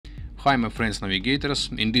Hi my friends navigators,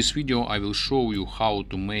 in this video I will show you how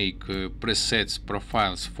to make presets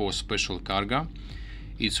profiles for special cargo.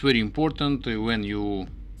 It's very important when you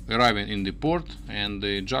arrive in the port and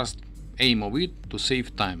just aim of it to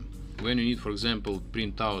save time. When you need, for example,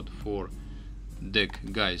 print out for deck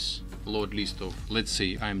guys load list of, let's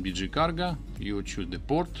say, IMDG cargo, you choose the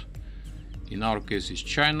port. In our case it's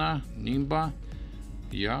China, Nimba,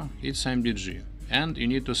 yeah, it's IMDG, and you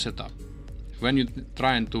need to set up. When you're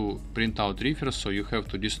trying to print out reefers, so you have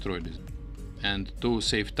to destroy this. And to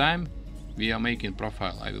save time, we are making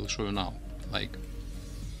profile. I will show you now, like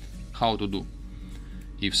how to do.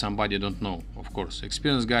 If somebody don't know, of course,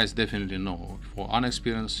 experienced guys definitely know. For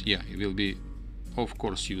unexperienced, yeah, it will be, of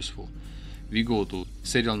course, useful. We go to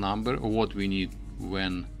serial number, what we need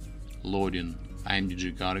when loading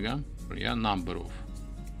IMDG cargo, yeah, number of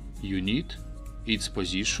unit, its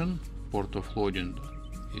position, port of loading,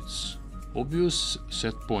 its obvious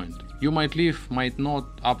set point. You might leave, might not,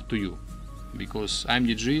 up to you, because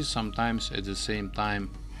IMDG sometimes at the same time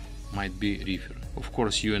might be reefer. Of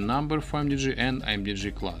course, UN number for IMDG and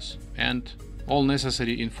IMDG class, and all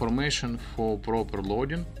necessary information for proper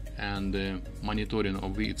loading and monitoring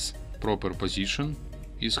of its proper position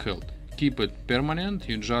is held. Keep it permanent,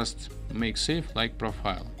 you just make save like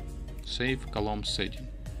profile. Save column setting.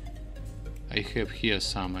 I have here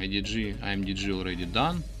some IMDG already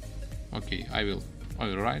done. Okay, I will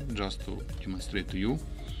overwrite just to demonstrate to you.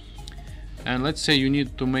 And let's say you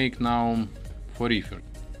need to make now for reefer,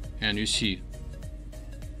 and you see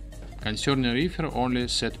concerning reefer only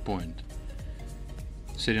set point,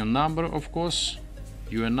 serial number, of course,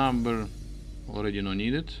 UN number already not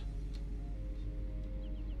needed.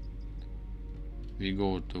 We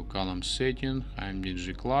go to column setting,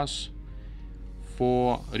 IMDG class.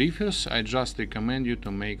 For reefers I just recommend you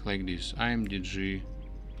to make like this, IMDG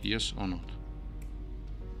yes or not,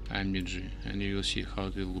 IMDG, and you will see how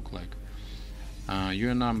it will look like.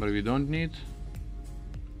 UN number we don't need.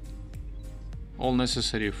 All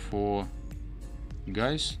necessary for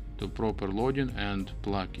guys to proper loading and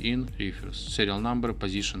plug in reefers. Serial number,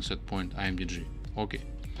 position, set point, IMDG. Okay.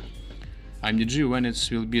 IMDG, when it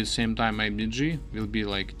will be at the same time IMDG, will be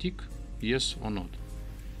like tick, yes or not.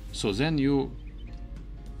 So then you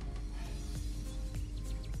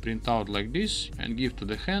print out like this and give to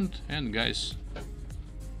the hand, and guys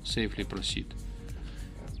safely proceed.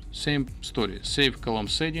 Same story, save column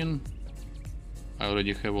setting. I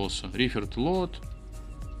already have also reefer to load.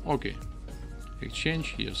 Okay,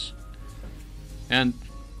 exchange, yes. And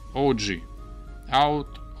OG,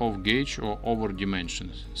 out of gauge or over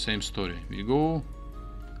dimensions, same story. We go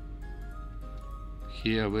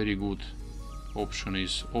here, very good option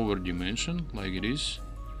is over dimension, like it is.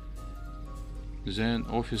 Then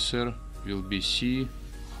officer will be see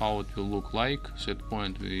how it will look like. Set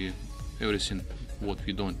point, we everything what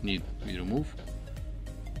we don't need we remove.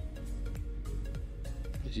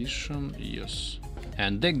 Position, yes.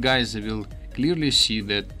 And that guys will clearly see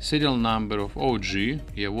that serial number of OG,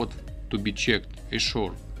 yeah, what to be checked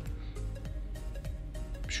ashore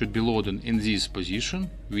should be loaded in this position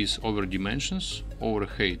with over dimensions,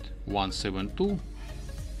 overhead 172,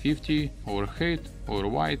 50, overhead,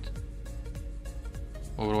 overwide,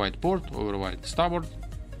 overwide port, overwide starboard,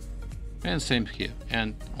 and same here.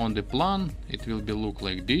 And on the plan it will be look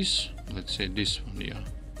like this. Let's say this one, yeah,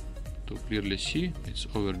 to clearly see it's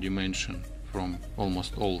over dimension from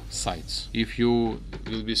almost all sides. If you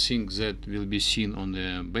will be seeing that will be seen on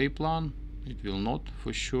the bay plan, it will not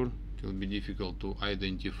for sure. It will be difficult to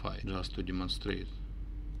identify. Just to demonstrate,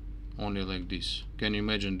 only like this. Can you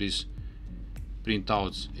imagine this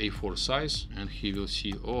printouts A4 size, and he will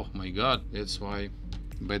see, oh my god, that's why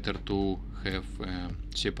better to have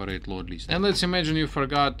separate load list. And let's imagine you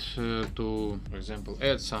forgot to, for example,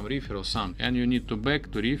 add some reefer or something, and you need to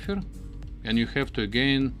back to reefer, and you have to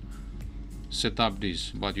again set up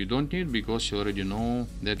this, but you don't need, because you already know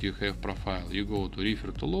that you have profile. You go to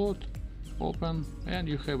reefer to load, open, and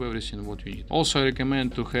you have everything what you need. Also I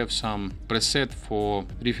recommend to have some preset for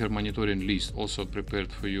reefer monitoring list, also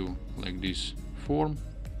prepared for you like this form.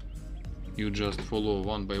 You just follow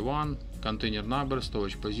one by one. Container number,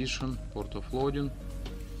 storage position, port of loading,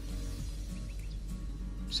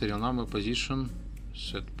 serial number, position,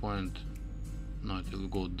 set point, no, it will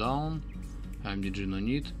go down, IMDG no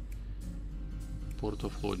need, port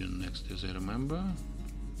of loading next, as I remember,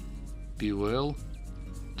 POL,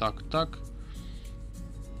 tac,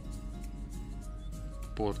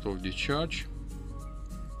 port of discharge,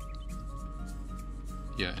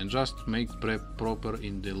 yeah, and just make prep proper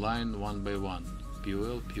in the line one by one,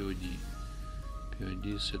 POL, POD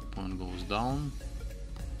set point goes down,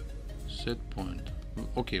 set point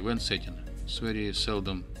Okay, when setting, it's very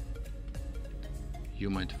seldom you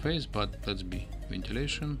might face, but let's be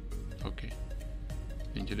ventilation. Okay,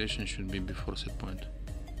 ventilation should be before set point.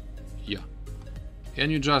 Yeah,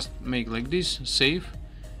 and you just make like this, save,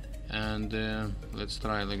 and let's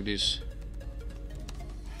try like this,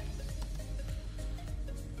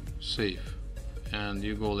 save, and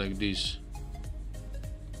you go like this,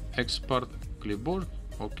 export clipboard.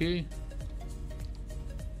 Okay,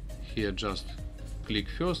 here just click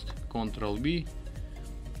first, Ctrl B,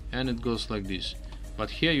 and it goes like this. But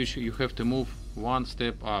here you have to move one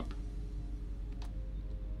step up.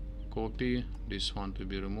 Copy this one to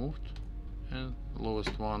be removed, and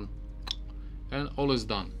lowest one, and all is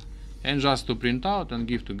done. And just to print out and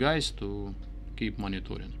give to guys to keep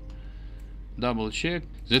monitoring. Double check.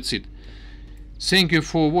 That's it. Thank you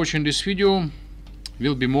for watching this video.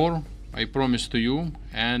 Will be more, I promise to you.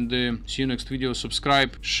 And see you next video.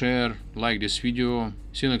 Subscribe, share, like this video.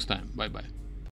 See you next time. Bye bye.